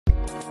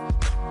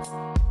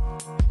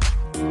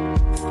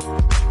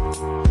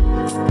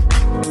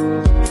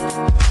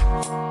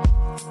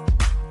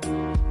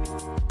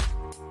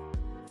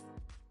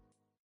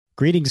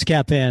Greetings,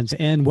 Cap fans,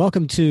 and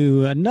welcome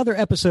to another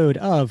episode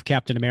of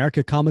Captain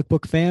America Comic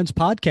Book Fans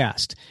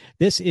Podcast.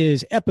 This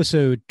is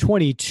episode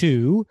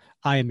 22.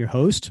 I am your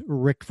host,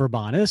 Rick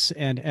Verbanis,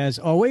 and as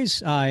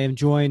always, I am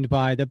joined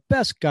by the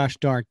best gosh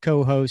darn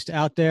co-host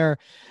out there,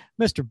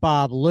 Mr.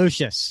 Bob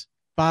Lucius.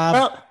 Bob.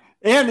 Well,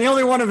 and the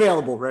only one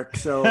available, Rick,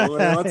 so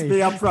let's be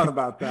upfront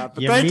about that.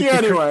 But thank you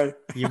anyway.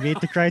 You meet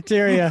the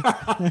criteria.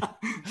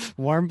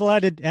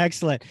 Warm-blooded.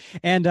 Excellent.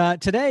 And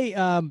today,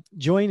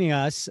 joining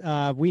us,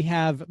 we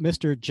have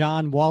Mr.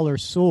 John Waller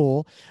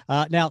Sewell.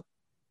 Now,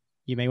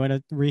 you may want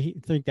to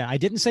rethink that. I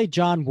didn't say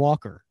John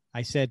Walker.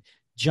 I said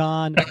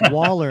John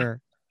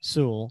Waller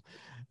Sewell.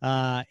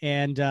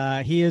 And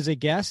he is a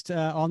guest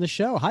on the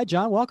show. Hi,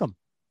 John. Welcome.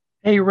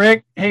 Hey,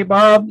 Rick. Hey,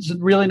 Bob. It's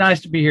really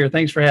nice to be here.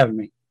 Thanks for having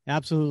me.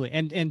 Absolutely.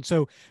 And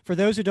so for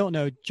those who don't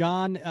know,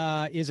 John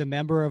is a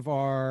member of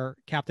our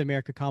Captain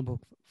America Comic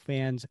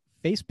Fans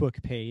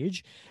Facebook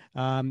page.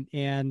 And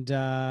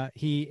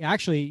he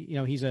actually,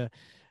 he's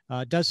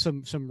does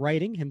some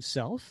writing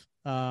himself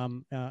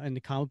in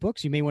the comic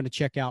books. You may want to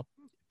check out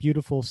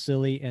Beautiful,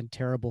 Silly, and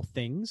Terrible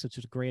Things, which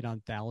is a great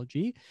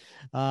anthology.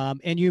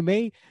 And you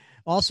may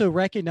also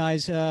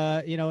recognize,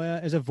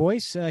 as a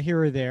voice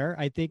here or there.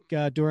 I think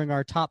during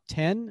our top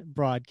 10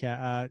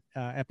 broadcast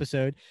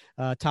episode,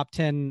 top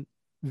 10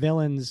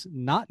 villains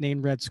not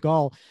named Red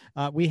Skull,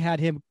 we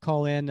had him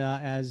call in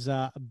as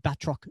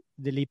Batroc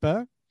the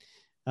Leaper,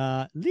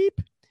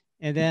 Leap,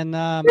 and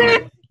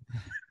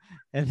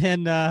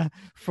then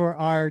for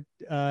our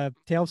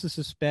Tales of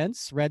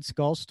Suspense Red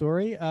Skull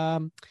story,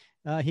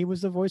 he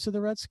was the voice of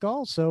the Red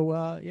Skull.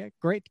 So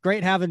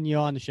great having you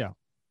on the show.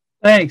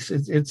 Thanks.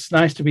 It's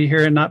nice to be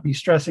here and not be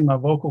stressing my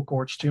vocal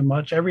cords too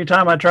much. Every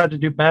time I tried to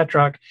do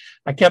Batroc,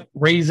 I kept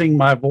raising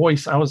my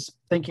voice. I was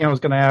thinking I was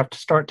going to have to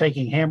start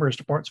taking hammers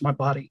to parts of my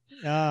body.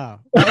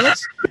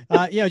 Let's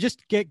let's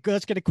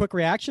get a quick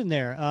reaction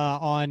there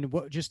on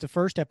just the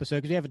first episode,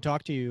 because we haven't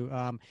talked to you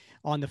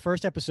on the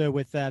first episode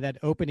with that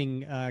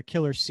opening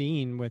killer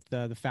scene with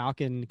the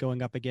Falcon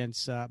going up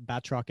against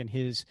Batroc and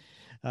his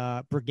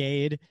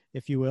brigade,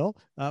 if you will.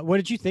 What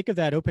did you think of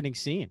that opening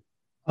scene?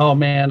 Oh,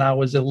 man, I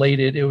was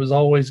elated. It was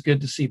always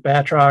good to see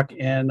Batroc.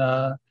 And,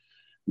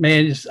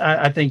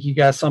 I think you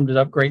guys summed it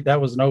up great.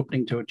 That was an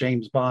opening to a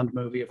James Bond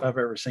movie, if I've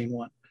ever seen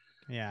one.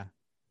 Yeah,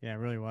 it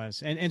really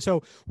was. And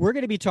so we're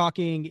going to be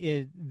talking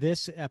in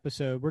this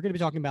episode, we're going to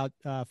be talking about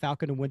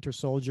Falcon and Winter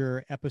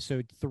Soldier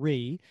episode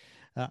 3,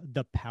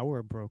 the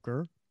Power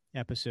Broker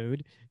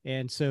episode.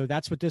 And so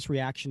that's what this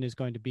reaction is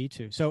going to be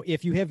to. So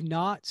if you have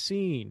not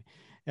seen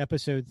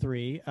episode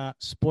 3,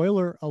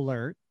 spoiler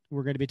alert,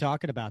 we're going to be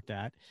talking about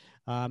that.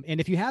 And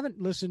if you haven't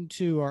listened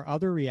to our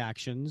other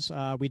reactions,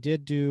 we're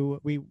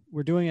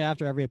doing it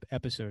after every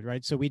episode,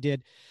 right? So we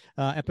did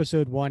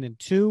episode 1 and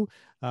 2.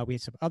 We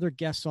had some other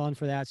guests on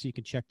for that, so you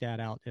can check that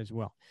out as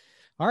well.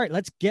 All right,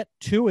 let's get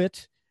to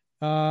it.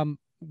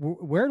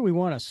 Where do we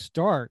want to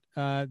start?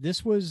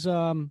 This was,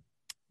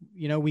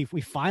 we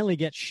finally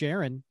get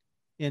Sharon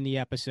in the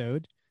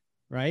episode,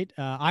 right?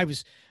 I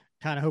was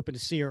kind of hoping to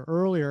see her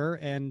earlier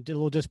and a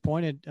little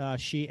disappointed.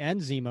 She and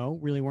Zemo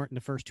really weren't in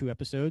the first 2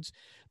 episodes,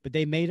 but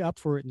they made up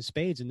for it in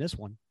spades in this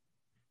one.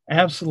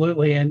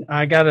 Absolutely. And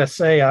I got to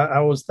say, I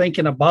was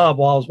thinking of Bob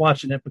while I was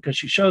watching it, because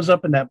she shows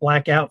up in that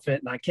black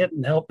outfit, and I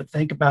couldn't help but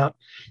think about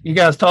you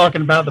guys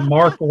talking about the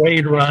Mark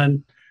Waid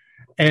run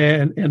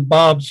and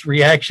Bob's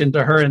reaction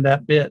to her in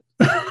that bit.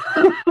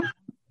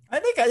 I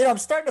think I'm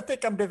starting to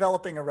think I'm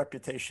developing a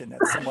reputation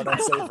that's somewhat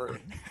unsavory.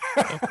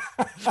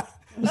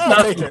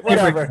 I'll take it,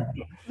 whatever.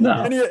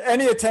 No.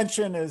 Any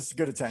attention is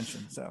good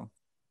attention. So,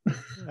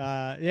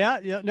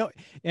 no.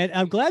 And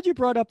I'm glad you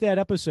brought up that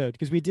episode,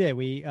 because we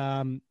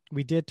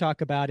did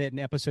talk about it in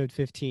episode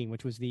 15,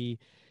 which was the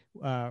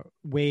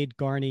Wade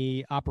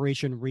Garney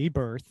Operation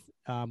Rebirth,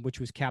 which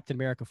was Captain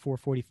America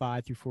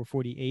 445 through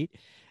 448,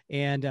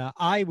 and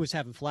I was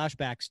having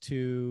flashbacks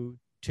to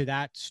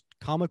that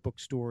comic book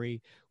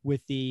story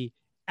with the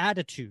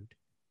attitude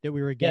that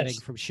we were getting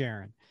from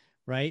Sharon,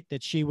 right?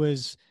 That she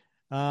was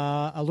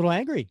a little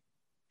angry,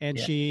 and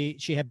she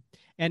had,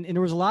 and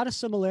there was a lot of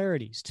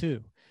similarities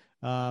too,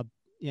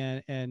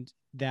 and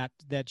that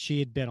she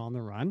had been on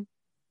the run,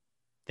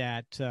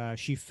 that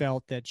she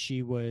felt that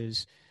she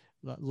was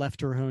left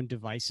to her own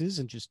devices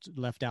and just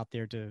left out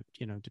there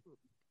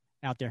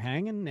out there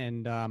hanging,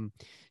 and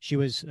she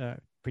was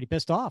pretty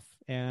pissed off,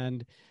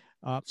 and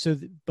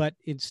but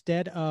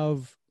instead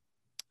of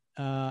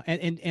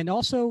and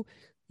also,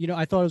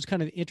 I thought it was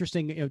kind of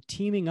interesting,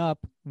 teaming up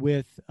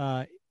with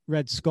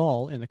Red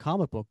Skull in the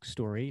comic book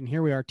story, and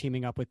here we are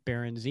teaming up with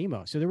Baron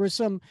Zemo. So there were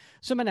some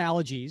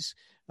analogies.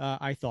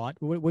 I thought.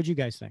 What'd you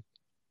guys think?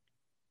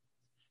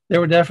 There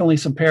were definitely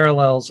some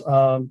parallels.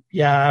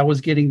 I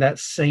was getting that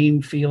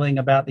same feeling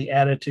about the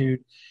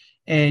attitude,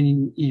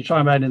 and you're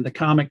talking about in the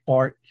comic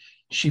part,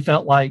 she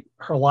felt like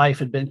her life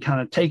had been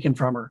kind of taken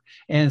from her,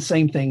 and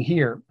same thing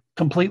here,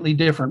 completely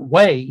different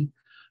way,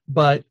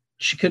 but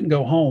she couldn't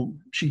go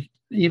home. She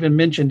even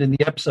mentioned in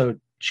the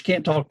episode she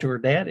can't talk to her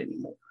dad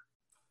anymore.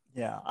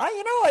 Yeah,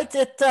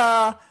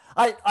 I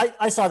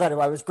saw that. It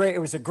was great. It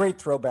was a great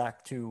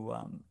throwback to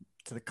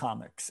the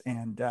comics,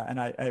 and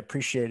I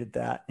appreciated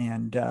that.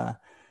 And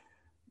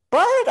but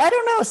I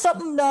don't know,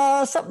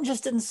 something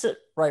just didn't sit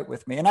right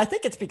with me, and I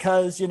think it's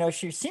because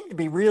she seemed to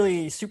be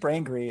really super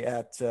angry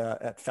at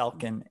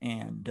Falcon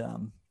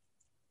and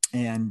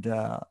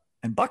and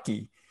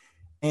Bucky,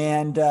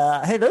 and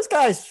hey, those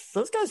guys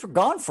were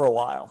gone for a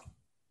while.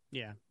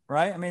 Yeah.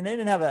 Right. I mean, they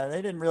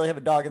didn't really have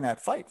a dog in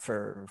that fight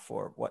for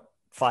what,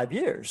 5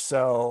 years.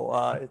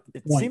 So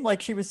it seemed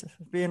like she was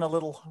being a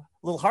little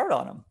hard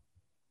on him.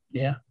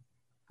 Yeah.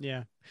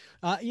 Yeah.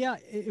 Yeah.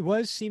 It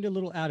was seemed a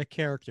little out of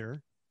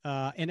character.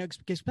 And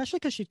especially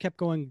because she kept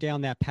going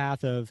down that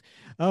path of,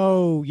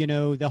 oh,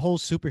 the whole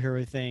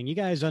superhero thing. You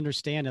guys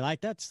understand it. Like,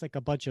 that's like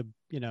a bunch of,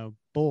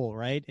 bull.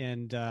 Right.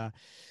 And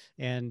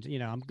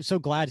I'm so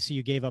glad to see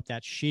you gave up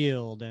that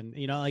shield. And,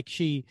 like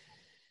she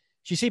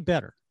seemed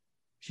better.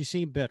 She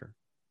seemed bitter.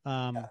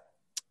 Yeah.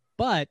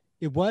 But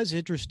it was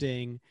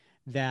interesting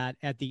that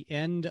at the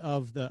end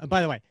of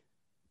by the way,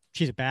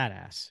 she's a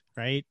badass,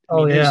 right?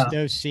 I mean,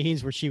 those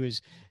scenes where she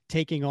was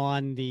taking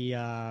on the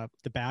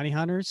bounty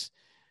hunters.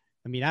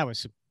 I mean, that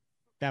was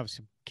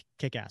some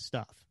kick-ass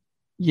stuff.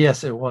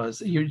 Yes, it was.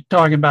 You're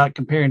talking about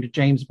comparing to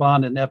James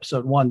Bond in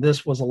episode 1.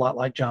 This was a lot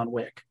like John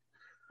Wick.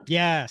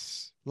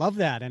 Yes. Love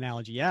that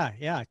analogy.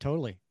 Yeah,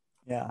 totally.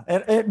 Yeah,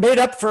 it made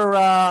up for,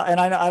 and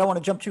I don't want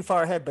to jump too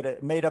far ahead, but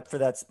it made up for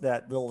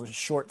that little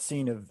short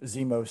scene of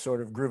Zemo sort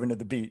of grooving to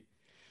the beat.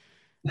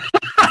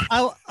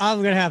 I'm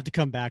gonna have to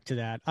come back to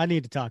that. I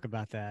need to talk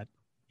about that.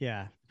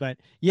 Yeah, but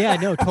yeah,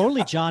 no,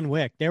 totally John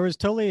Wick. There was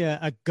totally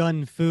a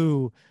gun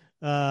fu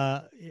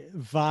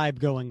vibe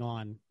going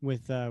on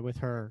with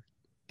her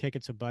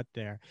kicking some butt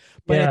there.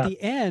 But at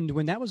the end,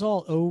 when that was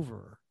all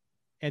over,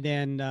 and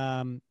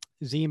then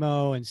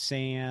Zemo and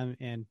Sam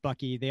and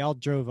Bucky, they all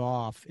drove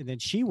off, and then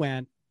she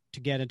went to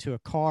get into a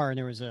car, and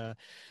there was a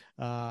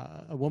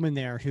woman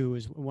there who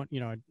was,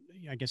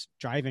 I guess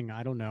driving.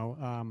 I don't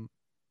know.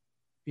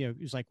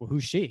 It was like, well,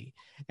 who's she?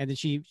 And then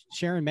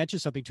Sharon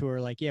mentioned something to her,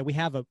 like, yeah, we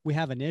have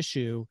an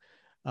issue.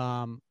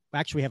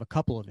 Actually, we have a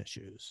couple of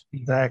issues.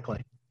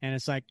 Exactly. And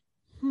it's like,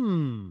 A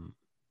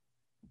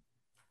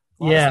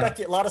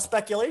lot of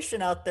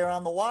speculation out there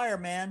on the wire,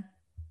 man.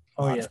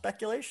 A lot of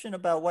speculation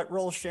about what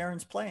role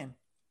Sharon's playing.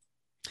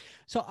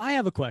 So I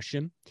have a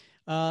question.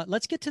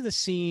 Let's get to the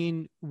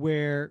scene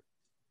where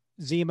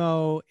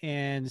Zemo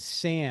and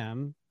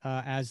Sam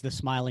as the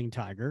Smiling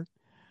Tiger,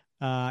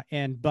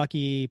 and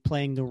Bucky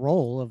playing the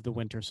role of the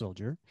Winter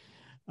Soldier.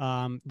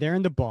 They're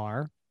in the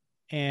bar,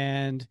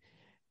 and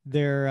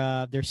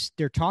they're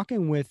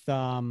talking with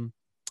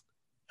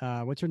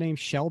what's her name?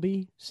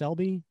 Selby.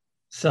 Yeah.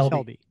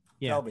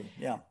 Selby,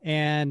 yeah.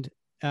 And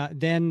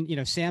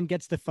then Sam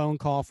gets the phone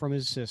call from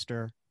his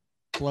sister,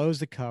 blows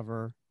the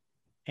cover,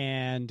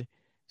 and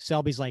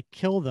Selby's like,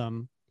 kill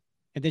them.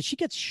 And then she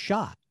gets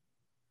shot.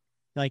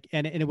 Like,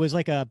 and it was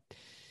like a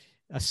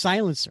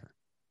silencer,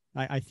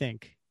 I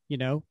think,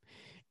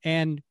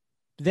 and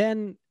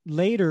then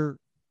later,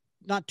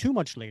 not too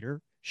much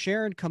later,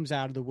 Sharon comes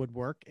out of the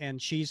woodwork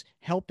and she's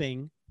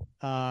helping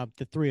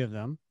the three of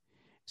them.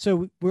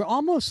 So we're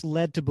almost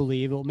led to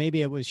believe, well,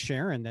 maybe it was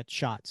Sharon that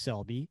shot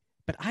Selby,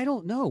 but I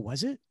don't know.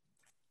 Was it?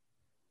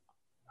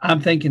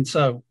 I'm thinking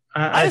so.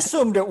 I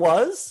assumed it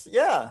was.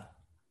 Yeah.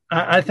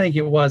 I think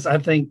it was. I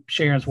think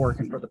Sharon's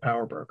working for the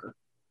power broker.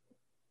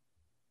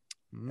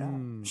 Yeah.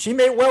 She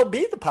may well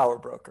be the power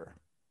broker.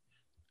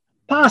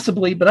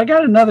 Possibly, but I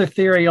got another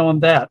theory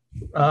on that.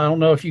 I don't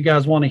know if you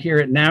guys want to hear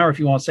it now or if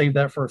you want to save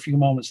that for a few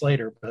moments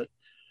later, but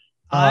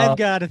I've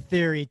got a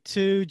theory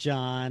too,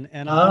 John,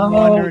 and I'm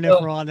wondering if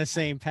we're on the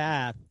same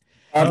path.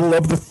 I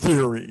love the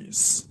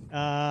theories.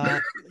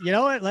 You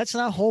know what? Let's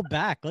not hold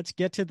back. Let's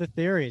get to the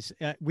theories.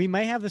 We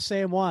may have the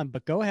same one,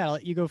 but go ahead. I'll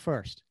let you go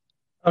first.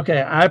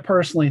 Okay. I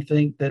personally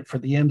think that for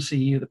the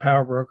MCU, the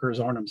power broker is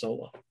Arnim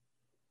Zola.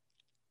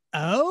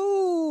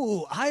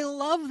 Oh, I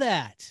love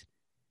that.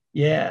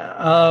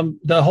 Yeah.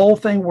 The whole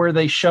thing where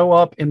they show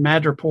up in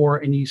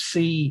Madripoor and you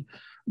see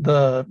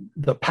the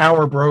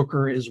power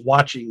broker is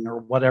watching or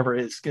whatever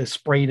is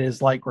sprayed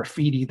as like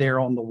graffiti there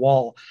on the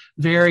wall.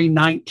 Very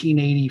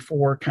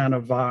 1984 kind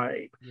of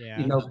vibe.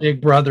 Yeah.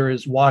 Big brother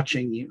is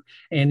watching you.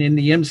 And in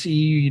the MCU,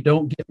 you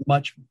don't get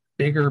much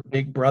bigger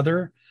Big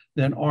Brother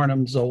than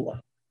Arnim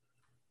Zola.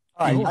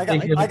 All right,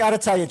 I got to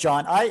tell you,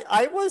 John,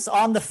 I was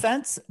on the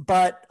fence,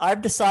 but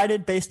I've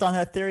decided based on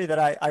that theory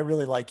that I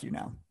really like you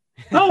now.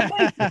 Oh,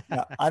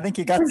 yeah, I think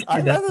you got.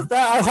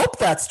 I hope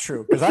that's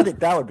true because I think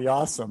that would be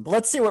awesome. But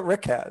let's see what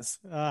Rick has.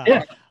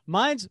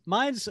 Mine's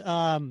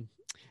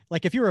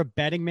like if you're a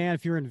betting man,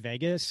 if you're in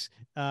Vegas,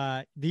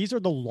 these are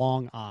the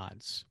long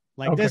odds.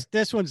 Like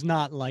this one's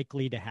not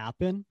likely to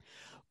happen.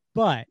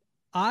 But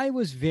I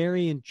was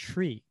very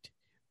intrigued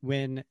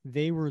when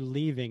they were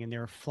leaving and they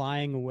were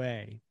flying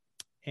away,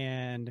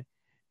 and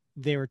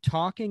they were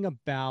talking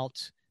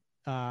about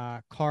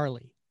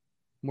Carly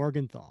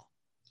Morgenthau.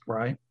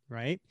 Right.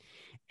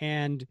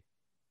 And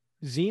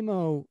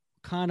Zemo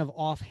kind of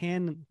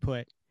offhand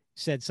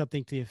said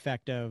something to the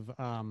effect of,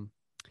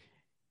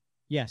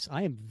 yes,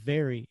 I am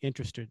very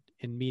interested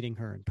in meeting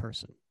her in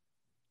person.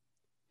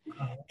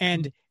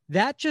 And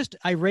that just,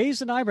 I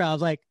raised an eyebrow. I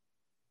was like,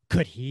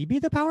 could he be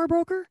the power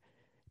broker?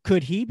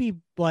 Could he be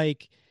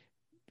like,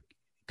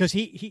 because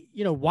he,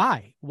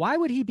 why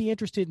would he be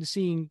interested in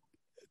seeing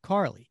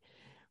Karli?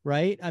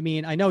 Right. I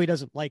mean, I know he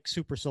doesn't like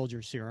super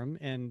soldier serum,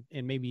 and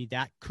maybe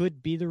that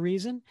could be the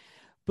reason,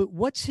 but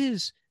what's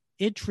his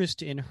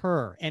interest in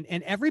her? And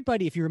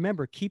everybody, if you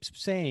remember, keeps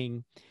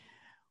saying,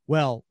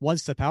 well,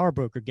 once the power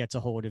broker gets a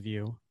hold of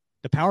you,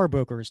 the power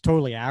broker is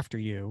totally after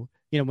you,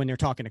 when they're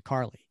talking to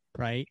Karli.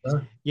 Right.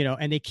 Sure.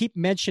 And they keep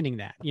mentioning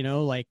that,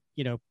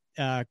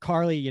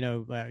 Karli,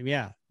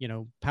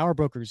 power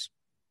brokers,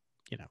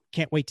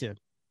 can't wait to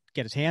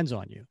get his hands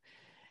on you.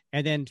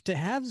 And then to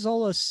have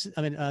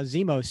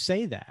Zemo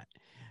say that,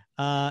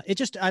 it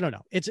just, I don't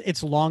know.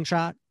 It's a long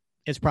shot.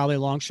 It's probably a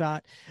long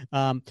shot.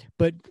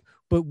 But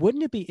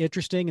wouldn't it be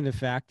interesting in the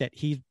fact that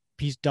he's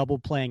double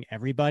playing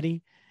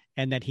everybody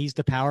and that he's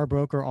the power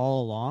broker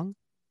all along?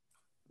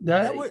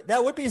 That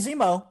would be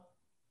Zemo.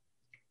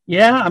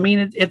 Yeah, I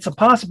mean, it's a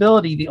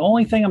possibility. The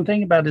only thing I'm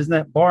thinking about is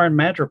that bar in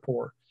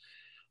Madripoor,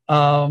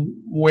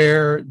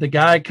 where the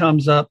guy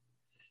comes up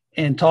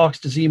and talks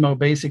to Zemo,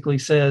 basically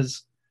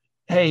says,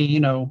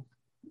 hey,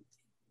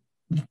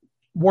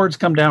 words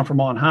come down from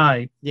on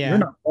high. Yeah. You're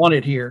not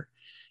wanted here.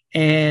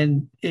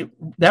 And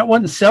that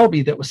wasn't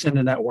Selby that was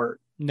sending that word.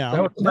 No.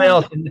 That was somebody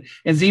else.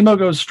 And Zemo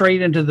goes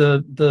straight into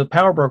the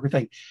power broker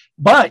thing.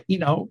 But,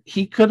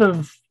 he could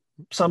have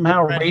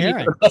somehow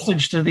radioed a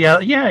message to the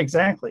other. Yeah,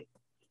 exactly.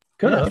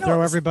 Could have.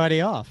 Throw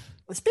everybody off.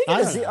 Speaking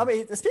of,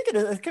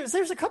 because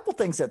there's a couple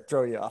things that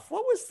throw you off.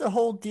 What was the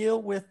whole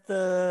deal with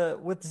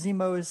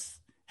Zemo's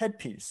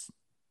headpiece?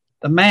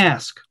 The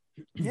mask.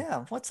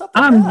 Yeah, what's up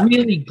with I'm that?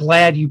 really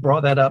glad you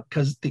brought that up,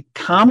 because the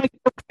comic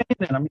book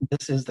fan, and I mean,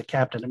 this is the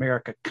Captain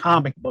America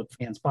comic book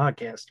fans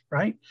podcast,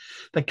 right?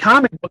 The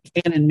comic book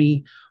fan in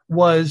me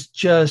was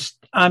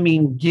just,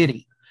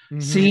 giddy. Mm-hmm.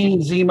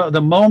 Seeing Zemo,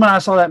 the moment I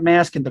saw that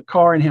mask in the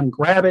car and him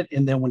grab it,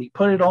 and then when he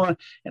put it on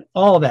and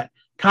all of that.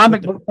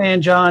 Comic book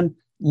fan, John,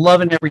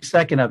 loving every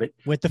second of it.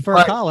 With the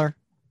fur collar.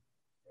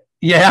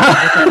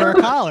 Yeah. With the fur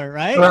collar,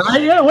 right?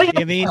 Yeah. Well,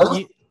 I mean,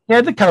 he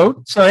had the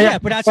coat. So yeah.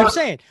 But that's what I'm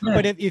saying. Yeah.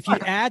 But if you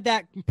add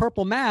that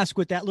purple mask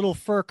with that little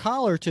fur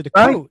collar to the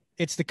coat,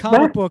 it's the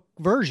comic book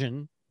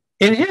version.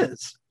 It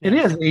is. It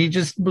is. He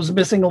just was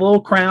missing a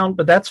little crown,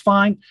 but that's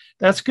fine.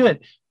 That's good.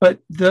 But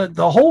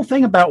the whole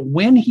thing about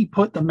when he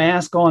put the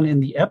mask on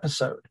in the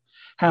episode,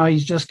 how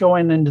he's just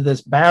going into this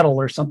battle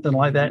or something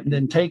like that, and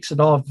then takes it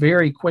off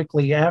very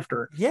quickly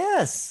after.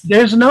 Yes.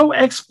 There's no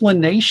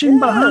explanation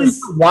behind it.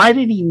 Why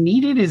did he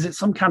need it? Is it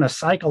some kind of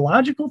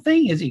psychological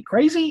thing? Is he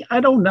crazy?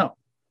 I don't know.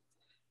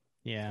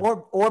 Yeah.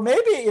 Or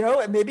maybe,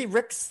 maybe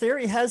Rick's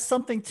theory has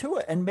something to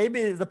it. And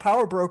maybe the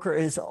power broker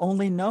is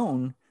only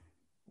known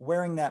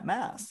wearing that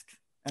mask,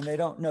 and they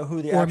don't know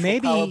who the actual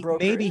power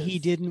broker is. Maybe he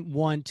didn't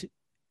want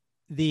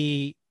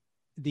the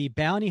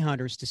bounty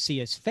hunters to see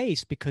his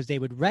face because they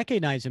would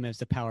recognize him as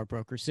the power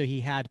broker. So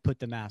he had to put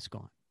the mask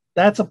on.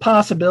 That's a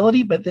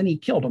possibility, but then he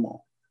killed them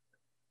all.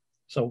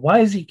 So why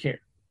does he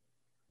care?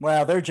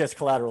 Well, they're just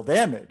collateral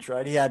damage,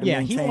 right? He had to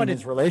maintain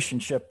his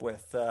relationship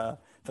with, for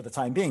the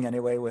time being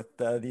anyway, with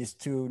these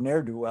two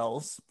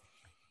ne'er-do-wells.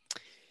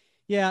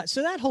 Yeah.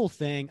 So that whole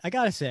thing, I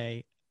got to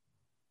say,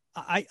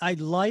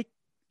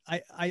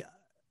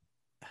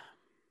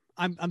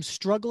 I'm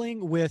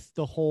struggling with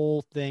the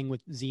whole thing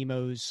with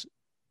Zemo's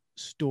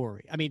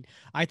story. I mean,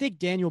 I think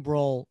Daniel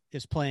Brühl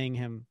is playing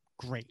him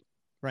great,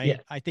 right? Yeah.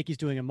 I think he's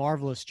doing a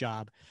marvelous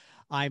job.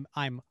 I'm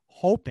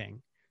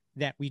hoping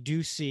that we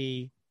do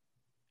see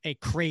a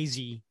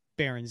crazy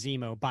Baron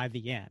Zemo by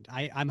the end.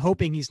 I'm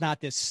hoping he's not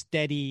this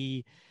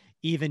steady,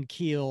 even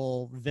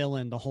keel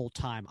villain the whole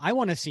time. I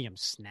want to see him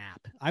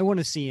snap. I want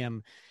to see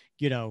him,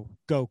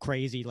 go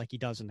crazy like he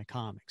does in the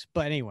comics.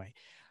 But anyway,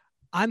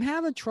 I'm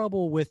having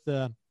trouble with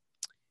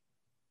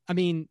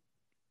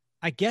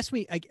I guess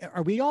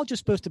are we all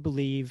just supposed to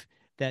believe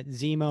that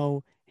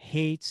Zemo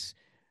hates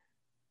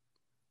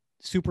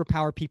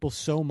superpower people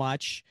so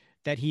much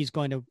that he's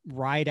going to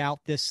ride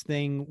out this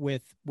thing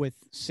with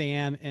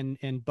Sam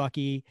and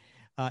Bucky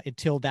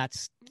until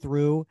that's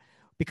through?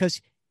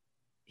 Because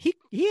he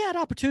had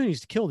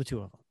opportunities to kill the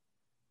two of them.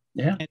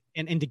 Yeah.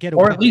 And to get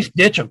away. Or at least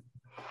ditch them.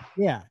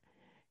 Yeah.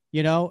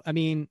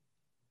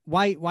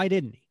 Why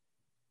didn't he?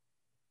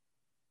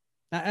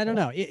 I don't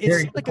know. It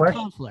seemed like a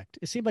conflict.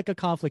 It seemed like a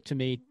conflict to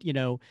me,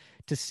 to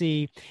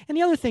see. And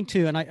the other thing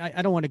too, and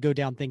I don't want to go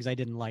down things I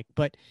didn't like,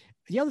 but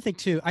the other thing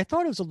too, I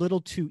thought it was a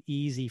little too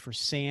easy for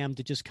Sam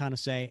to just kind of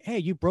say, "Hey,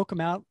 you broke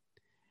him out,"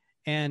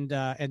 and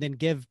then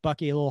give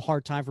Bucky a little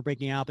hard time for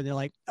breaking out. And they're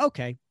like,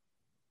 "Okay,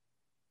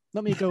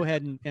 let me go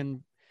ahead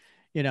and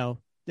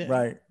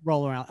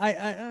roll around."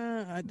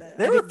 I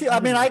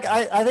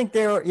think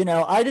they were.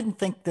 I didn't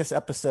think this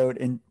episode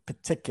in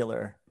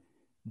particular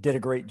did a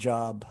great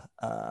job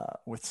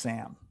with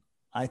Sam.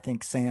 I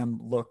think Sam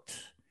looked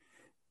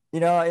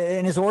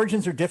and his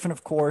origins are different,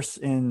 of course,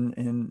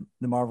 in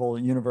the Marvel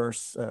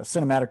universe,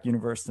 cinematic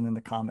universe, than in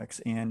the comics.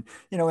 And,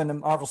 in the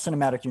Marvel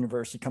cinematic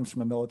universe, he comes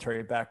from a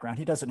military background.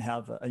 He doesn't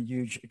have a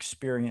huge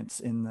experience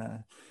in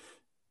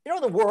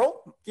the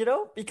world,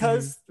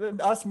 because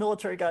us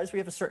military guys, we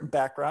have a certain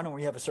background and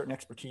we have a certain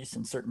expertise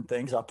in certain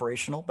things,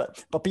 operational,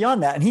 but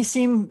beyond that. And he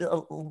seemed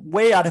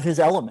way out of his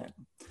element,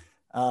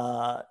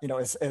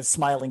 as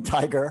Smiling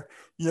Tiger,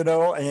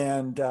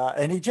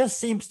 and he just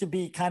seems to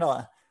be kind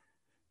of,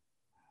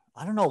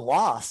 I don't know,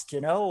 lost,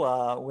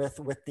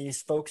 with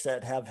these folks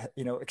that have,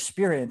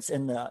 experience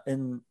in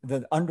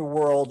the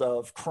underworld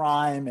of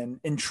crime and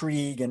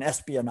intrigue and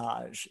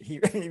espionage. He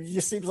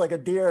just seems like a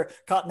deer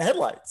caught in the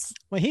headlights.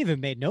 Well, he even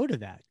made note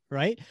of that,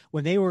 right?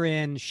 When they were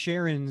in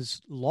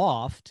Sharon's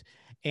loft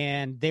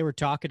and they were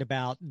talking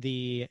about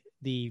the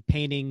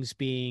paintings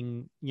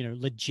being,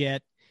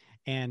 legit,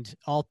 and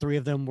all three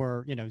of them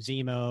were,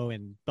 Zemo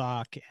and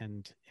Buck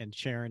and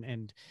Sharon,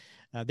 and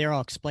they're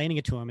all explaining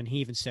it to him, and he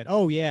even said,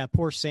 "Oh yeah,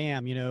 poor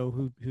Sam,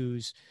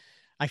 who's,"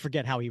 I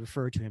forget how he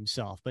referred to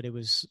himself, but it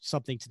was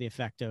something to the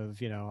effect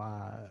of,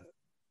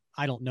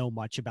 I don't know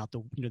much about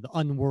the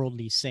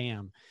unworldly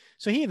Sam.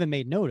 So he even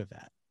made note of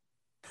that.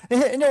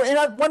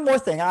 One more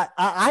thing,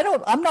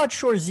 I'm not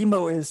sure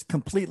Zemo is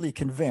completely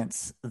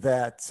convinced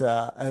that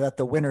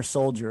the Winter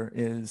Soldier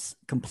is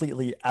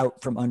completely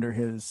out from under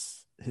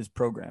his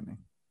programming.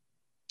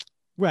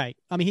 Right.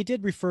 I mean, he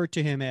did refer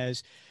to him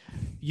as,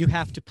 you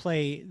have to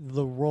play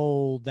the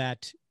role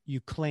that you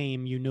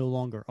claim you no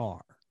longer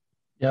are.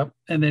 Yep.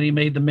 And then he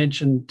made the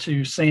mention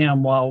to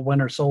Sam while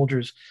Winter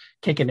Soldier's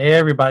kicking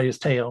everybody's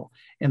tail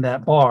in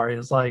that bar. It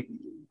was like,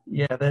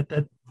 yeah,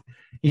 that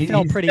he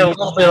felt pretty a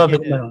little bit of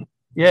it.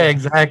 Yeah,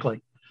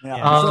 exactly.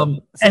 Yeah.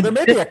 So there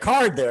may be a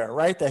card there,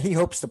 right, that he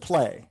hopes to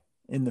play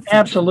in the future.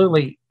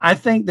 Absolutely. I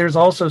think there's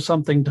also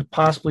something to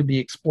possibly be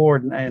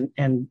explored,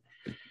 and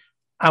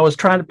I was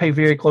trying to pay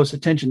very close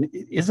attention.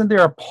 Isn't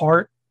there a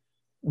part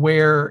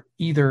where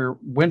either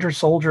Winter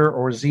Soldier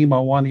or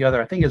Zemo, one or the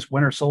other, I think it's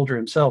Winter Soldier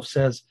himself,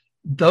 says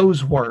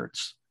those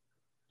words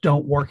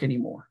don't work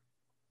anymore?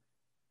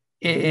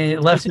 It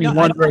left me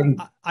wondering.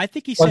 I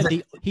think he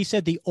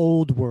said the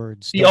old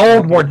words. The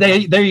old word.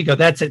 There you go.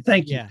 That's it.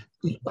 Thank you. Yeah.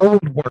 The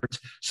old words.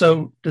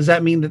 So does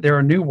that mean that there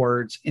are new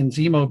words? And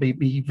Zemo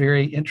be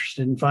very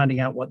interested in finding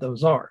out what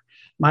those are.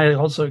 Might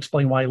also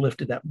explain why he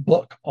lifted that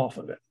book off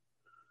of it.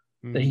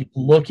 That he's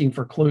looking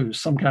for clues,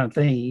 some kind of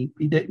thing.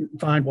 He didn't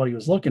find what he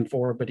was looking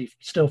for, but he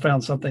still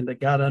found something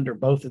that got under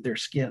both of their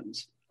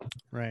skins.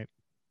 Right.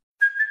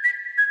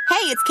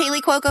 Hey, it's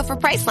Kaylee Cuoco for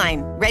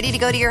Priceline. Ready to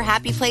go to your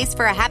happy place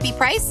for a happy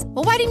price?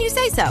 Well, why didn't you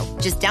say so?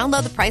 Just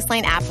download the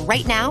Priceline app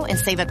right now and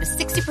save up to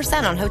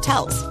 60% on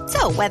hotels.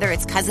 So whether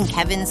it's Cousin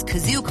Kevin's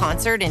Kazoo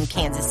Concert in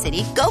Kansas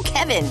City, go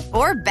Kevin,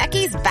 or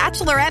Becky's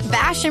Bachelorette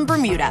Bash in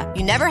Bermuda,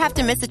 you never have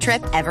to miss a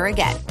trip ever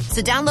again.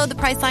 So download the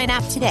Priceline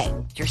app today.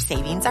 Your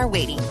savings are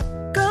waiting.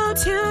 Go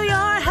to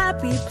your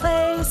happy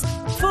place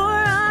for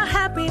a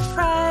happy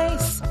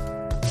price.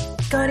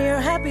 Go to your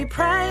happy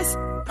price,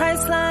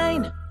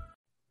 Priceline.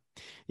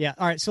 Yeah.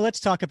 All right. So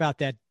let's talk about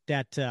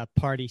that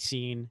party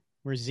scene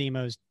where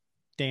Zemo's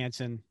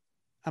dancing.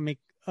 I mean,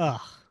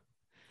 ugh.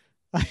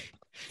 It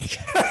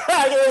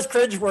was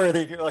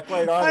cringeworthy. Like,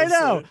 quite honestly. I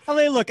know. I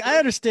mean, look, I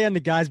understand the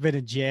guy's been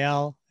in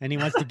jail and he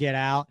wants to get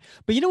out,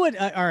 but you know what?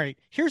 All right.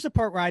 Here's the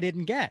part where I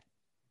didn't get.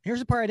 Here's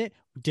the part I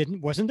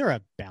didn't. Wasn't there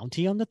a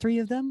bounty on the three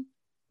of them?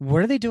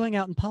 What are they doing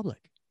out in public?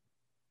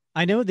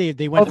 I know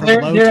they went from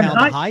low town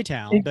to high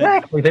town.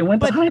 Exactly, they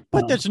went to high town.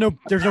 But there's no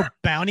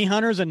bounty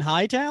hunters in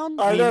high town.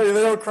 I know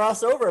they don't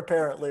cross over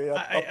apparently.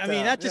 I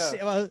mean, that just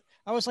I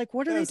was like,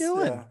 what are they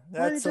doing? Yeah.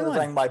 That sort of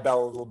rang my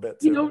bell a little bit.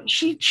 Too.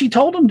 She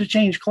told him to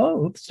change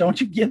clothes.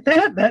 Don't you get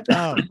that?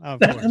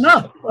 That's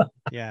enough.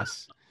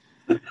 Yes.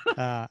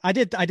 I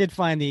did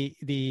find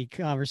the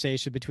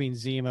conversation between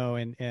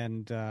Zemo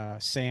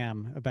and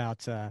Sam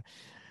about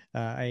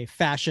a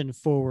fashion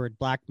forward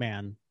black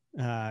man.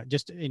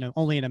 Just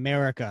only in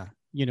America,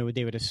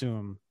 they would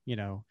assume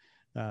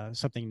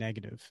something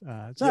negative.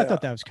 So I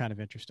thought that was kind of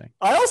interesting.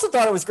 I also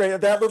thought it was great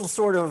that little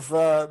sort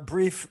of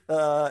brief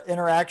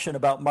interaction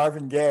about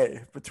Marvin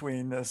Gaye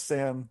between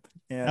Sam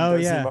and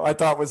Zemo. I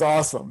thought was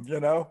awesome.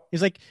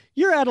 He's like,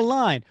 "You're out of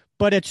line,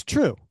 but it's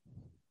true."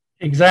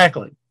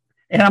 Exactly,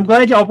 and I'm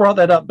glad y'all brought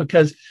that up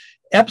because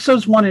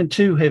episodes 1 and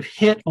 2 have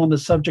hit on the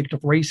subject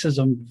of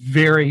racism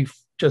very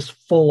just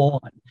full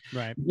on.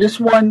 Right. This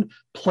one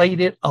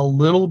played it a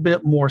little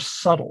bit more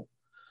subtle.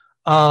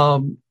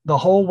 The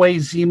whole way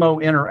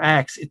Zemo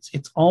interacts,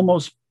 it's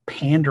almost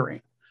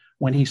pandering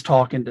when he's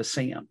talking to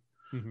Sam.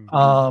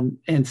 Mm-hmm.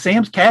 And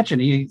Sam's catching.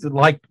 He's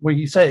like what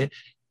you say,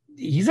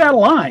 he's out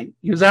of line.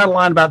 He was out of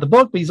line about the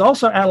book, but he's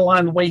also out of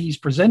line the way he's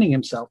presenting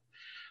himself.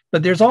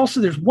 But there's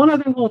one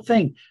other little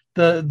thing.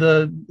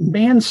 The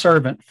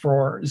manservant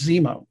for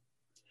Zemo.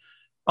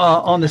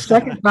 On the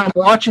second time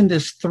watching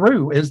this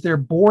through, as they're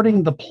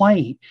boarding the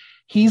plane,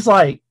 he's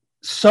like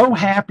so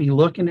happy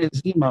looking at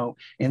Zemo,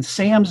 and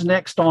Sam's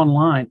next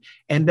online,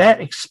 and that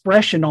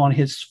expression on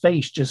his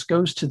face just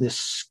goes to this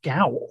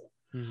scowl.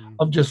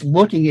 of just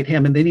looking at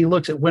him. And then he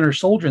looks at Winter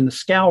Soldier and the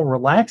scowl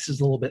relaxes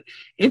a little bit.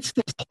 It's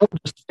this whole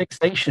just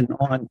fixation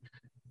on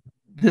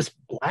this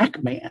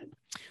black man.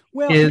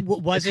 Well,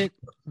 was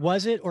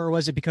it, or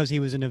was it because he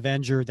was an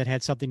Avenger that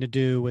had something to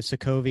do with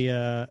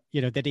Sokovia,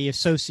 that he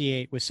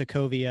associate with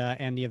Sokovia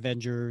and the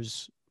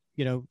Avengers,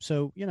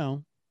 so,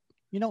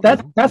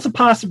 that's a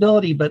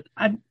possibility, but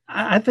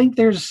I think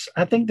there's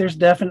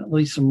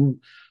definitely some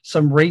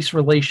race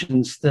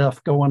relations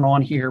stuff going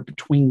on here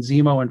between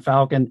Zemo and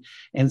Falcon,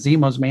 and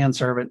Zemo's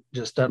manservant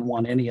just doesn't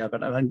want any of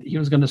it. I mean, he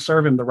was going to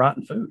serve him the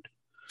rotten food.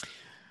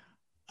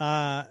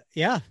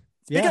 Yeah.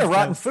 Speaking of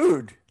rotten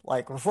food,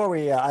 like before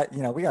we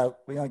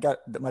only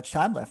got much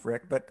time left,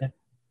 Rick, but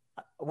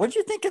what did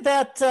you think of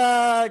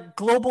that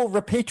Global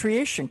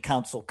Repatriation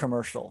Council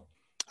commercial?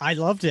 I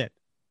loved it.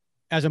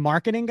 As a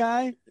marketing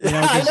guy, I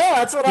know,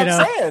 that's what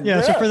I'm saying. Yeah.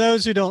 So for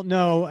those who don't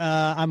know,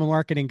 I'm a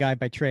marketing guy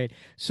by trade.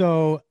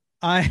 So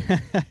I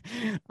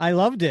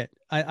loved it.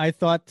 I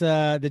thought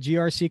the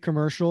GRC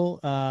commercial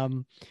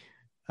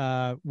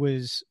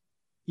was,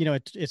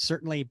 it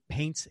certainly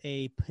paints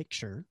a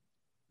picture,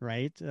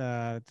 right?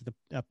 A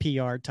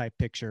PR type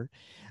picture.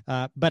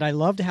 But I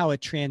loved how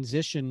it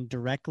transitioned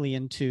directly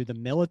into the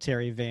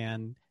military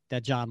van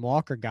that John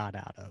Walker got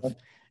out of,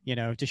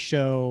 to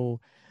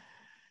show,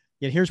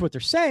 here's what they're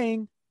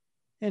saying,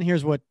 and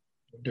here's what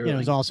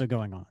is also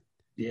going on.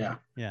 Yeah.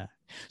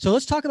 So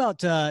let's talk about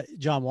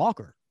John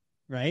Walker,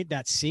 right?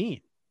 That scene,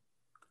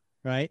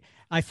 right?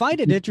 I find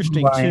it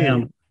interesting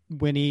too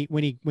when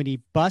he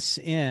busts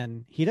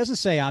in. He doesn't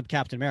say I'm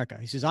Captain America.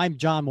 He says I'm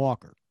John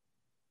Walker,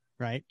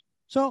 right?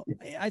 So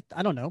I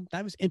don't know.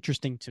 That was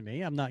interesting to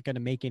me. I'm not going to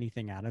make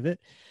anything out of it.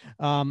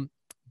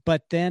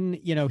 But then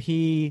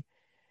he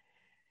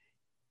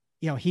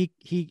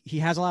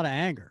has a lot of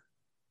anger.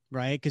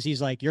 Right. Because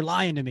he's like, you're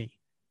lying to me,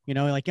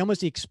 like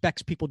almost he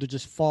expects people to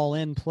just fall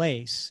in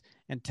place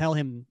and tell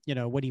him,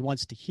 what he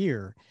wants to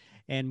hear.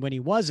 And when he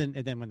wasn't,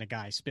 and then when the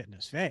guy spit in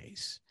his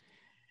face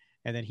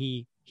and then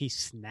he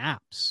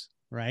snaps.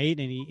 Right.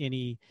 And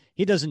he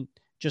doesn't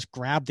just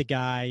grab the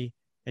guy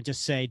and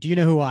just say, do you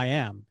know who I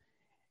am?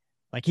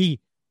 Like he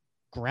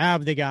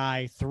grabbed the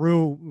guy,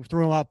 threw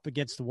him up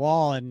against the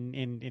wall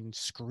and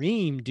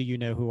screamed, do you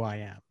know who I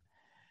am?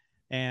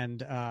 And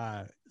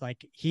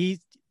the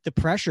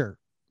pressure,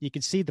 you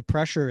can see the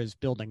pressure is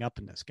building up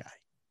in this guy.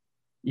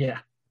 Yeah,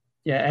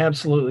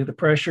 absolutely. The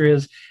pressure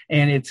is,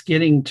 and it's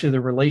getting to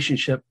the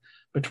relationship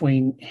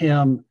between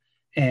him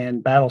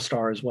and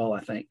Battlestar as well,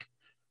 I think,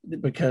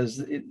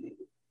 because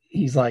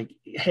he's like,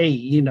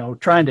 hey,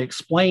 trying to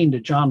explain to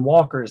John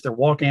Walker as they're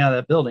walking out of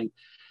that building,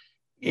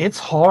 it's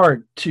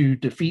hard to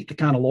defeat the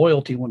kind of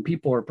loyalty when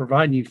people are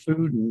providing you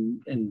food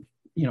and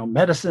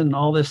medicine and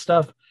all this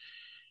stuff.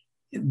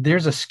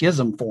 There's a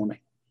schism forming.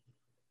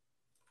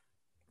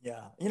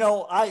 Yeah.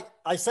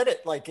 I said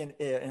it like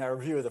in our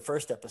review of the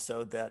first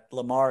episode that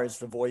Lamar is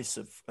the voice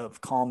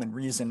of calm and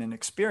reason and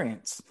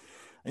experience.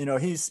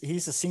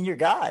 He's a senior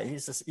guy.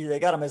 They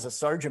got him as a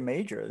sergeant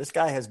major. This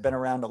guy has been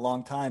around a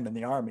long time in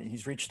the Army.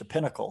 He's reached the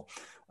pinnacle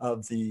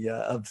of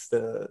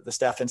the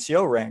staff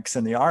NCO ranks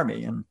in the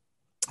Army.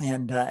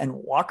 And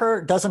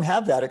Walker doesn't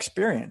have that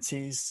experience.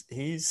 He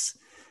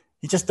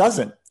just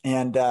doesn't.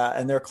 And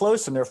they're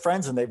close and they're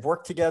friends and they've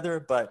worked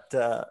together, but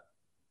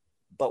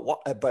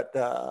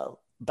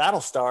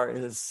Battlestar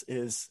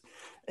is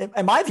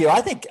in my view,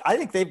 I think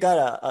they've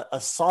got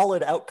a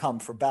solid outcome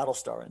for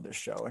Battlestar in this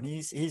show, and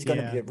he's going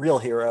to be a real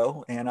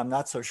hero, and I'm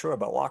not so sure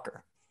about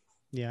Walker.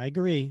 Yeah, I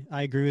agree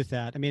with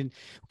that. I mean,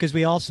 because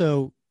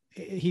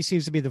he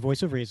seems to be the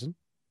voice of reason,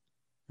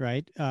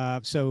 right?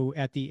 So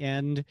at the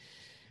end,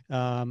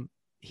 when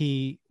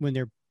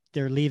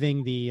they're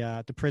leaving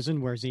the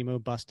prison where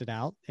Zemo busted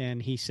out,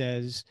 and he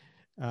says,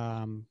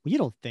 well, you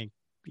don't think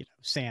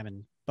Sam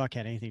and Buck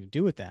had anything to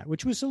do with that,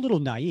 which was a little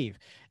naive.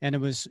 And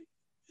it was,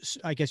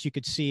 I guess you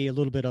could see a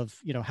little bit of,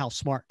 how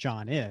smart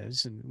John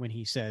is. And when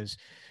he says,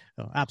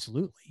 oh,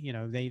 absolutely,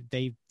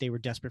 they were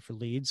desperate for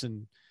leads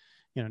and,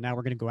 now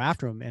we're going to go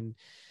after them. And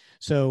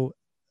so,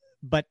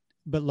 but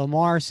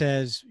Lamar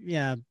says,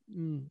 yeah,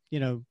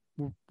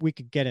 we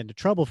could get into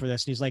trouble for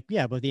this. And he's like,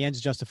 yeah, but the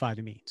ends justify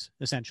the means,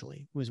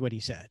 essentially was what he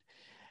said.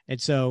 And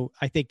so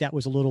I think that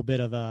was a little bit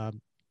of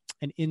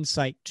an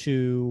insight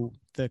to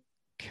the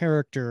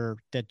character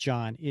that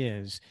John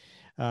is.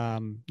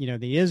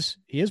 He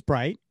is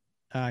bright,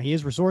 he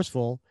is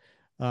resourceful,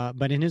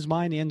 but in his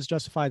mind, the ends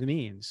justify the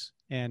means.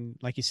 And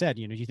like you said,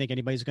 do you think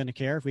anybody's going to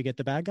care if we get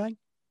the bad guy?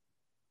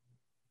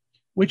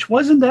 Which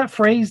wasn't that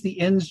phrase, the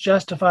ends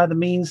justify the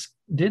means?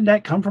 Didn't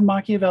that come from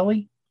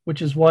Machiavelli,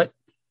 which is what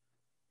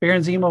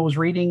Baron Zemo was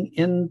reading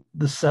in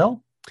the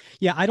cell?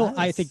 Yeah,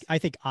 I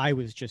think I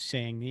was just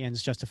saying the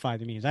ends justify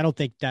the means. I don't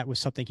think that was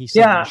something he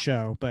said in the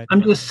show, but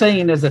I'm just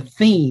saying as a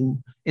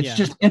theme, it's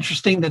just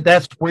interesting that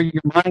that's where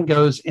your mind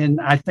goes. And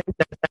I think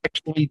that's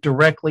actually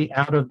directly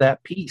out of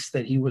that piece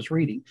that he was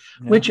reading,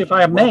 which if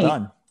I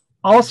may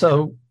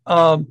also,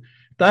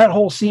 that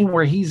whole scene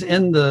where he's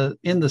in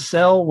the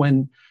cell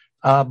when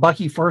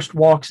Bucky first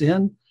walks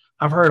in,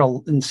 I've heard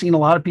and seen a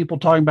lot of people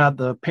talking about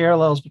the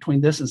parallels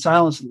between this and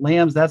Silence of the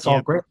Lambs. That's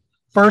all great.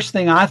 First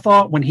thing I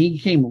thought when he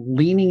came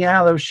leaning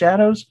out of those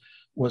shadows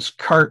was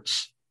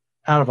Kurtz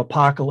out of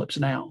Apocalypse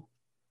Now.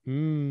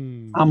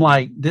 I'm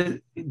like,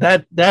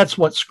 that's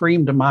what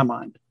screamed in my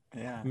mind.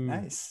 Yeah.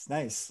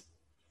 Nice.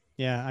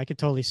 Yeah. I could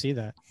totally see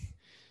that.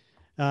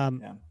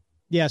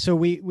 Yeah. So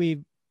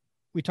we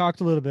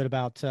talked a little bit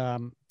about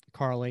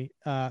Carly.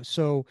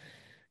 So,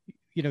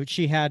 you know,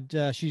 she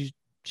had, she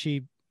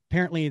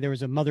apparently there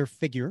was a mother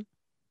figure,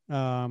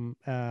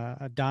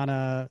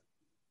 Madani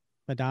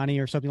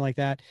or something like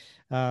that,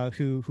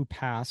 who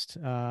passed.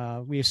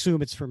 We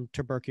assume it's from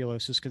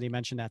tuberculosis because they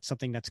mentioned that's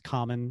something that's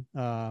common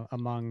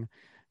among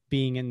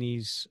being in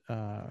these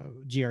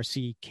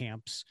GRC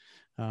camps,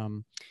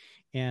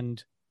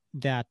 and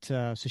that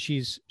so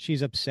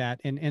she's upset,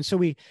 and so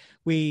we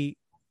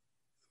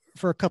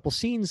for a couple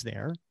scenes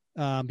there.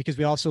 Because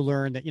we also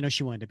learned that, you know,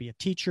 she wanted to be a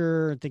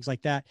teacher and things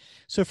like that.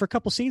 So for a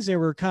couple scenes there,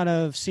 we're kind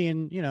of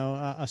seeing, you know,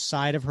 a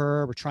side of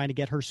her. We're trying to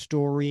get her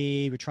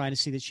story. We're trying to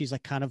see that she's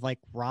like kind of like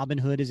Robin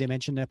Hood, as they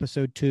mentioned in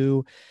episode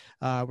 2.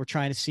 We're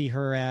trying to see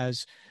her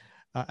as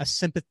a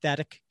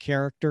sympathetic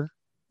character,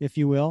 if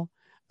you will.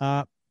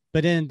 But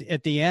then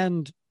at the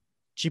end,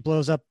 she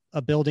blows up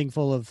a building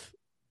full of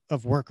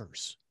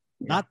workers,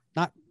 not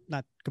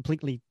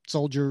completely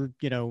soldier,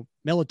 you know,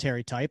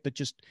 military type, but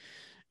just,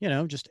 you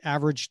know, just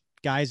average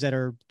guys that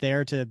are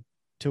there to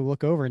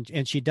look over,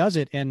 and she does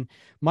it, and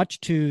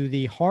much to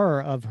the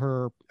horror of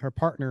her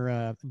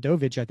partner,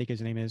 Dovich, I think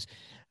his name is,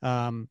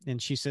 and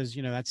she says,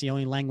 you know, that's the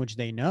only language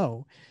they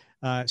know.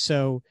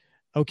 So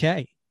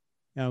okay,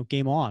 you know,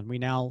 game on. We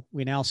now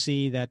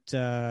see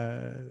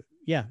that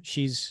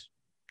she's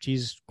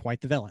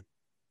quite the villain.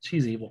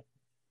 She's evil.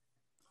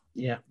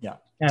 Yeah.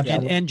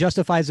 And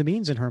justifies the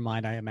means in her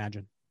mind, I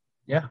imagine.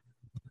 Yeah.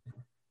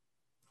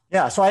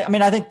 Yeah. So I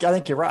mean, I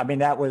think you're right. I mean,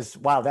 that was,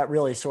 wow. That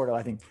really sort of,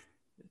 I think,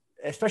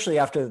 especially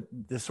after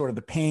the sort of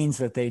the pains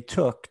that they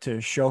took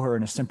to show her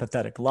in a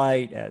sympathetic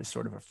light as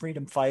sort of a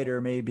freedom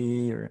fighter,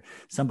 maybe, or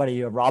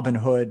somebody, a Robin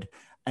Hood.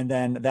 And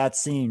then that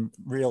scene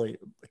really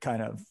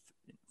kind of,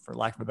 for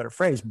lack of a better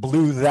phrase,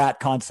 blew that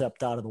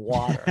concept out of the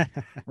water.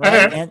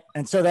 Right.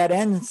 And so that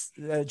ends,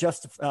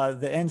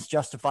 the ends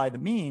justify the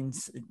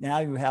means. Now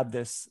you have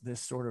this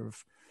sort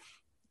of,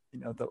 you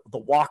know, the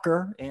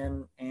Walker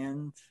and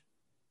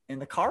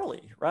the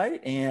Carly,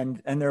 right?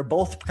 And they're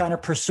both kind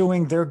of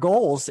pursuing their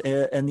goals,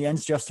 and the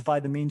ends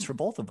justify the means for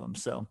both of them.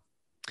 So,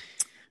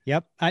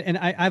 yep.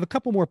 I have a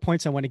couple more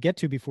points I want to get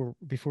to before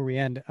we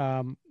end.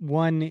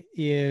 One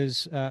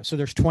is so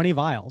there's 20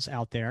 vials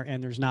out there,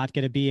 and there's not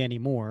going to be any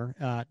more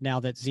now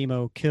that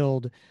Zemo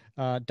killed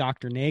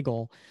Dr.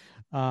 Nagel.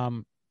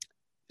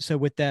 So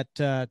with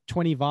that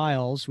 20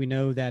 vials, we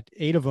know that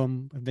 8 of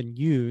them have been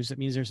used. That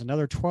means there's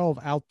another 12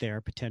 out there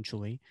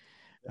potentially.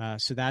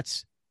 So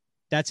that's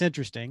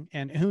interesting.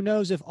 And who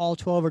knows if all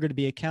 12 are going to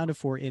be accounted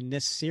for in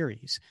this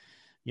series.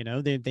 You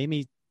know, they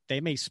may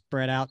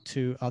spread out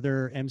to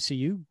other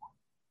MCU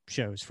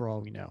shows for all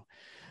we know.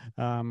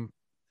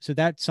 So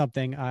that's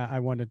something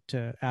I wanted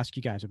to ask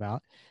you guys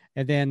about.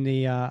 And then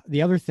the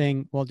other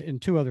thing, well,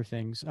 and 2 other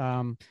things,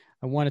 I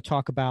want to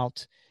talk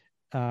about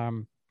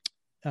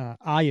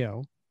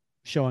Ayo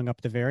showing up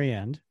at the very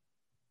end,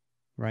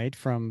 right,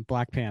 from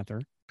Black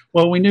Panther.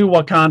 Well, we knew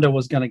Wakanda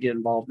was going to get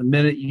involved. The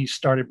minute you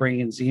started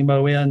bringing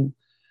Zemo in,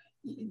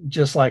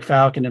 just like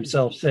Falcon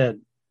himself said,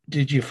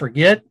 did you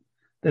forget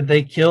that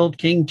they killed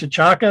King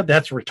T'Chaka?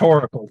 That's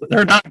rhetorical.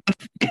 They're not going to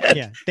forget.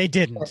 Yeah, they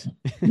didn't.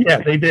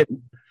 Yeah, they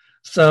didn't.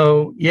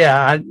 So,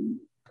 yeah,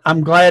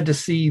 I'm glad to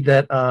see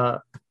that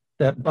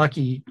that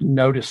Bucky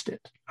noticed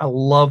it. I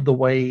love the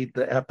way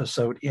the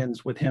episode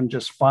ends with him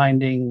just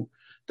finding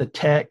the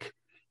tech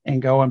and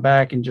going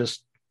back and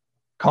just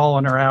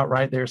calling her out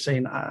right there,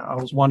 saying, I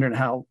was wondering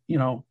how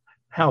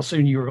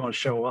soon you were going to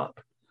show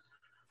up.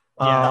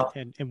 Yeah,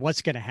 and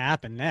what's going to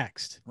happen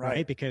next,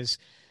 right? Because,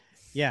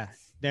 not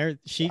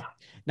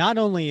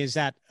only is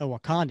that a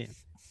Wakandan,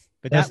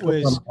 but that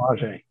was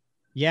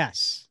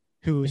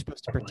who was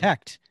supposed to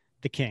protect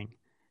the king.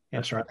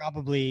 And that's right.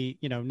 Probably,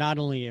 you know, not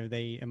only are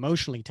they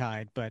emotionally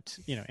tied, but,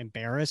 you know,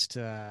 embarrassed,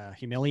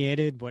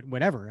 humiliated,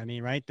 whatever. I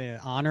mean, right? The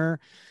honor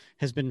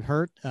has been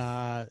hurt.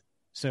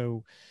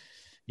 So,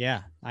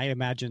 yeah, I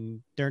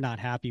imagine they're not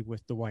happy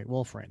with the White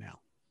Wolf right now.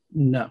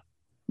 No,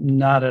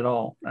 not at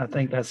all. I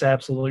think that's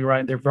absolutely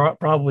right. They're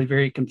probably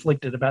very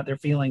conflicted about their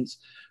feelings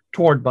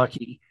toward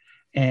Bucky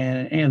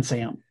and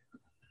Sam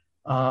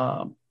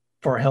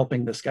for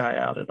helping this guy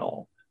out at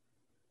all.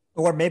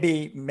 Or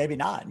maybe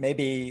not.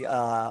 Maybe,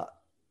 to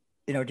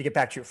get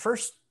back to your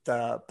first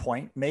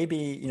point,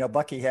 maybe,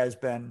 Bucky has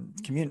been,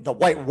 the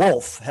White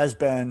Wolf has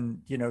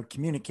been,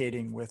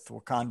 communicating with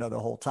Wakanda the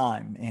whole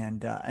time.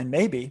 And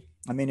maybe,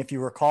 I mean, if you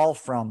recall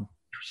from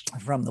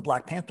the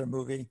Black Panther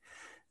movie,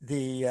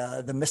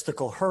 the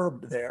mystical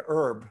herb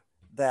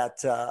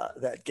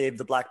that gave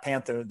the Black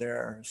Panther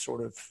their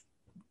sort of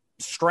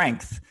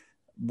strength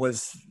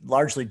was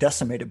largely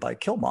decimated by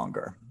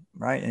Killmonger,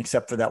 right?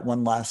 Except for that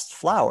one last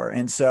flower.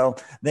 And so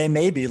they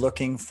may be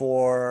looking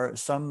for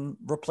some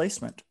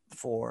replacement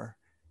for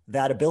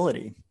that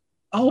ability.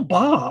 Oh,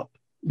 Bob,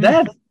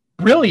 that's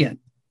brilliant,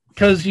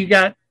 because you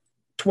got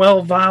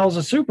 12 vials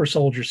of super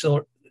soldier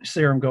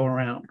serum going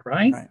around,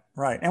 right?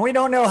 Right. And we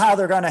don't know how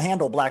they're going to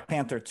handle Black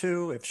Panther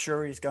 2, if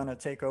Shuri's going to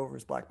take over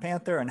as Black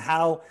Panther, and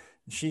how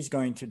she's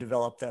going to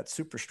develop that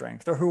super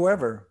strength, or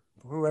whoever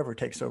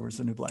takes over as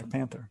the new Black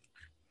Panther.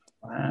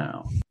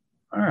 Wow.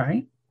 All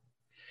right.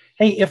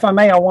 Hey, if I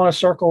may, I want to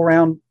circle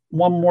around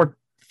one more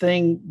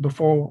thing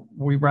before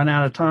we run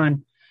out of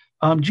time.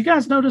 Did you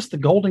guys notice the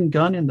golden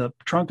gun in the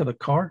trunk of the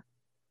car?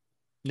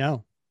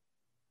 No.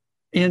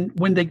 And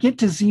when they get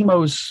to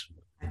Zemo's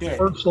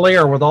first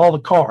lair with all the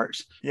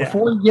cars,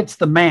 before he gets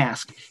the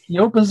mask, he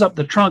opens up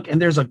the trunk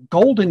and there's a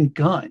golden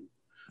gun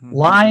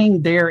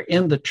lying there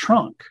in the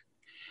trunk.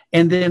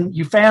 And then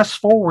you fast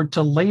forward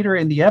to later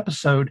in the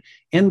episode,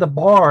 in the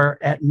bar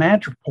at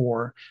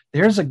Madripoor,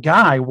 there's a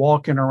guy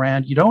walking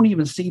around. You don't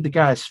even see the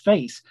guy's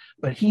face,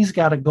 but he's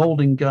got a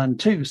golden gun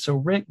too. So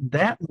Rick,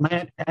 that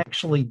might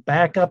actually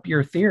back up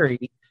your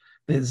theory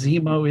that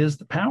Zemo is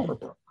the power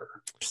broker.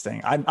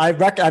 Interesting. I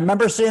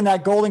remember seeing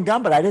that golden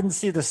gun, but I didn't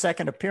see the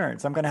second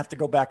appearance. I'm going to have to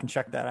go back and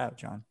check that out,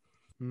 John.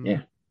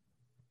 Yeah.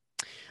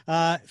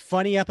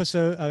 Funny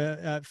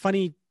episode,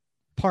 funny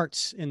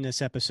parts in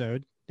this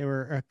episode. There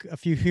were a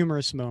few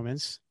humorous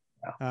moments,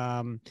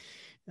 and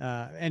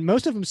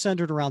most of them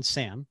centered around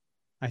Sam,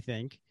 I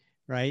think,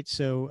 right?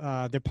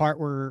 So the part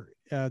where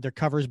their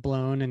cover's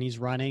blown and he's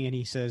running and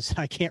he says,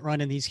 "I can't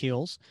run in these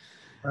heels."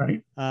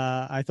 Right.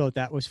 I thought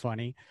that was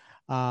funny.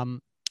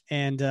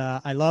 And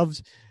I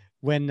loved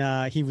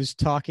when he was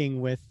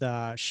talking with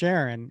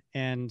Sharon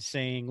and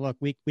saying, "Look,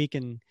 we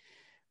can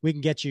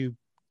get you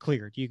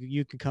cleared.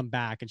 You can come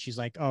back." And she's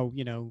like, "Oh,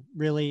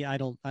 really? I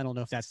don't know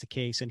if that's the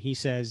case." And he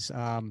says,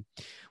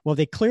 "Well,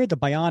 they cleared the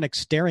bionic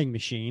staring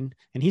machine,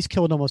 and he's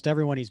killed almost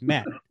everyone he's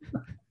met."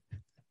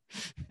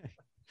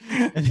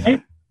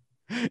 and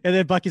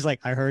then Bucky's like,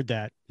 "I heard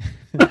that."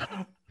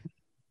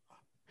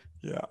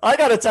 Yeah, I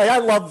gotta tell you, I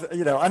love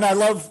and I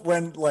love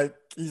when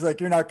he's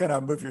like, "You're not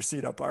gonna move your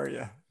seat up, are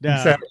you?" No.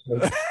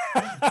 Exactly.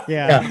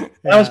 Yeah.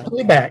 That was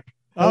payback.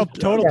 Oh,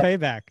 total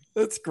payback.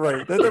 That's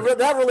great.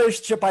 That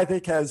relationship, I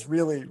think, has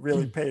really,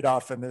 really paid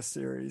off in this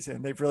series,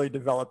 and they've really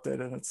developed it,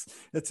 and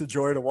it's a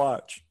joy to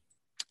watch.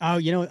 Oh,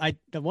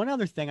 the one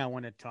other thing I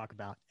want to talk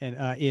about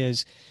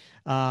is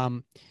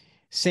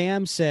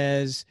Sam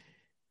says,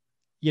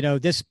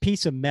 this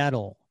piece of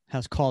metal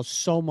has caused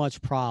so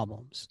much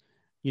problems,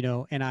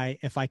 and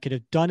if I could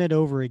have done it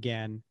over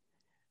again,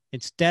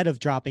 instead of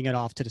dropping it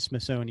off to the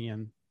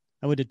Smithsonian,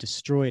 I would have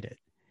destroyed it.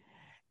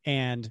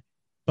 And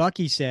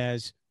Bucky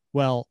says,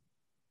 "Well,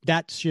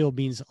 that shield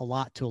means a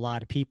lot to a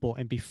lot of people.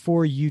 And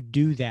before you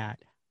do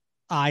that,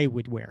 I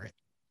would wear it."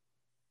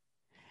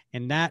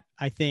 And that,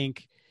 I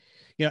think,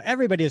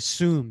 everybody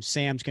assumes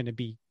Sam's going to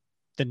be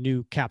the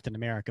new Captain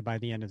America by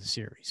the end of the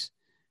series.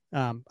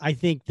 I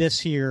think this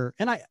here,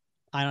 and I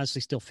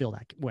honestly still feel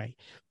that way,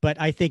 but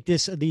I think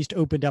this at least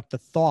opened up the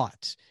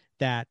thought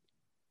that,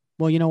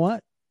 well, you know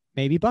what?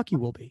 Maybe Bucky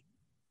will be.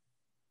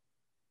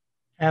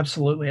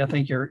 Absolutely. I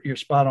think you're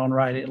spot on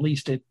right. At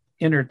least it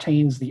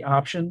entertains the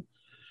option.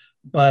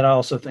 But I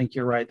also think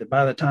you're right that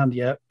by the time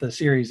the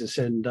series is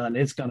said and done,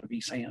 it's going to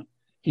be Sam.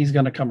 He's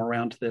going to come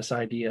around to this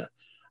idea.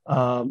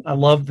 I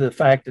love the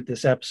fact that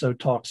this episode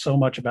talks so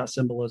much about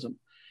symbolism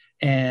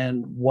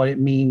and what it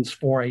means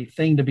for a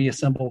thing to be a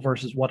symbol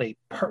versus what it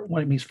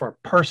means for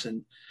a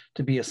person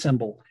to be a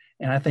symbol.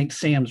 And I think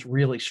Sam's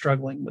really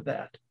struggling with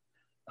that.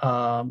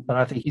 But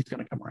I think he's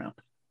going to come around.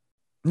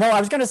 No,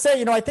 I was going to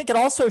say, I think it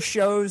also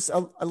shows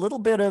a little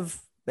bit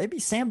of maybe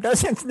Sam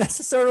doesn't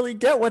necessarily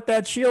get what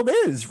that shield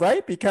is,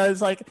 right? Because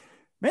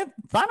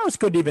Thanos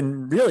couldn't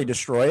even really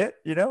destroy it.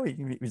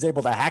 He was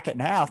able to hack it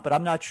in half, but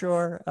I'm not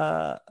sure,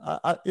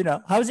 how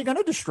is he going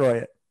to destroy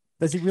it?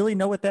 Does he really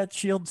know what that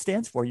shield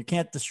stands for? You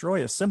can't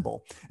destroy a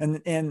symbol. And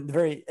the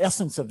very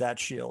essence of that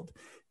shield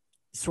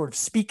sort of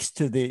speaks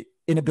to the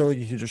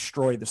inability to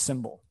destroy the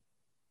symbol.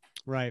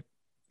 Right.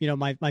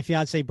 My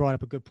fiance brought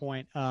up a good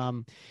point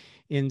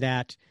in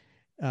that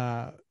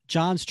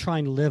John's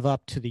trying to live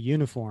up to the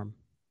uniform,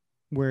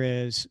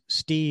 whereas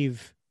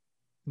Steve,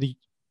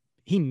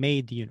 he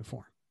made the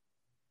uniform.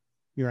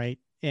 You're right.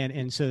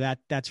 And so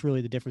that's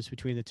really the difference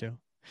between the two.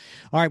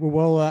 All right.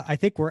 Well, I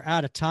think we're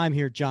out of time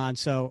here, John.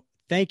 So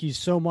thank you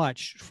so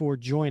much for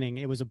joining.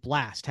 It was a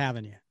blast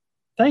having you.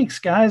 Thanks,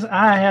 guys.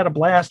 I had a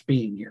blast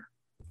being here.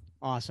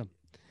 Awesome.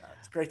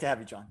 It's great to have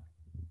you, John.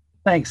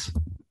 Thanks.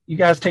 You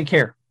guys take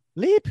care.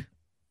 Leap.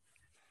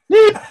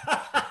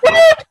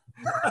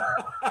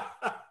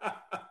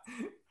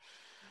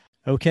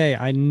 Okay,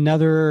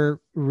 another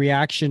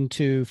reaction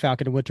to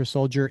Falcon and Winter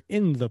Soldier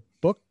in the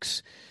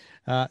books.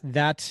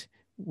 That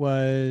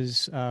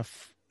was,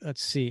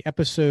 let's see,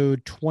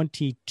 episode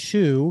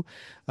 22.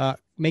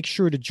 Make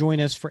sure to join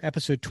us for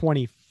episode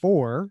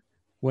 24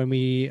 when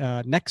we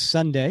next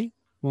Sunday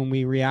when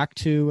we react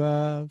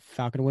to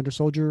Falcon and Winter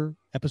Soldier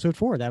episode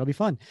 4. That'll be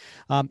fun.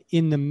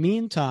 In the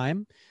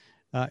meantime,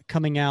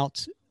 coming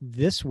out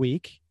this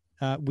week,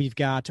 we've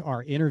got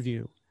our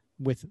interview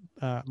with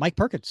Mike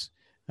Perkins,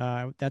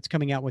 That's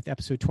coming out with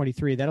episode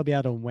 23. That'll be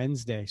out on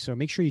Wednesday. So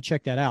make sure you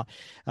check that out.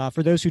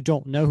 For those who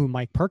don't know who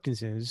Mike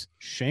Perkins is,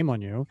 shame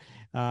on you.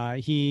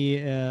 He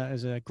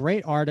is a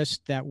great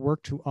artist that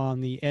worked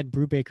on the Ed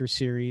Brubaker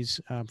series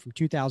from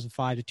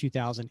 2005 to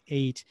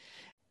 2008.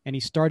 And he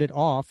started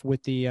off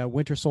with the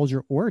Winter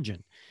Soldier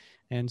origin.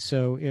 And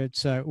so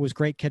it was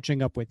great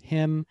catching up with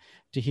him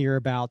to hear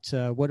about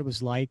what it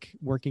was like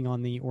working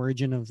on the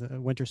origin of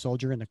the Winter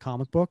Soldier in the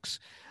comic books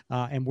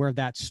and where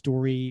that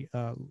story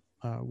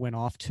went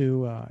off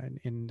to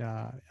and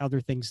other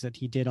things that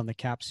he did on the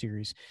Cap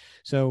series.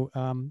 So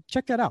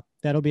check that out.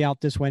 That'll be out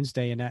this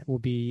Wednesday, and that will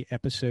be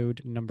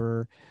episode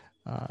number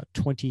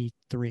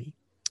 23.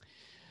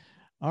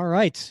 All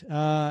right.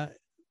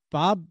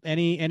 Bob,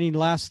 any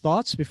last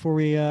thoughts before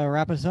we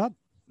wrap us up?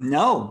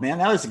 No, man,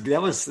 that was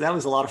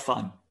a lot of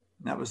fun.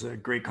 That was a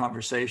great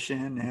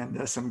conversation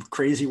and some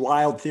crazy,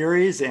 wild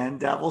theories,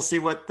 and we'll see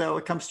what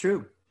comes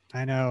true.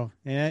 I know.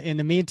 In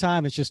the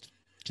meantime, it's just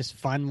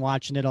fun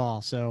watching it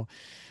all. So,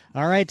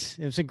 all right,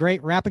 it was a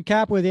great wrapping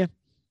cap with you.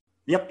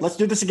 Yep, let's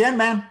do this again,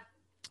 man.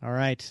 All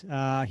right,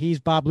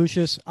 he's Bob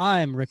Lucius.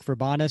 I'm Rick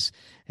Verbanis,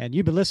 and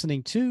you've been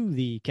listening to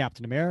the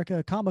Captain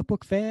America Comic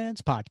Book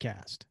Fans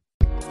Podcast.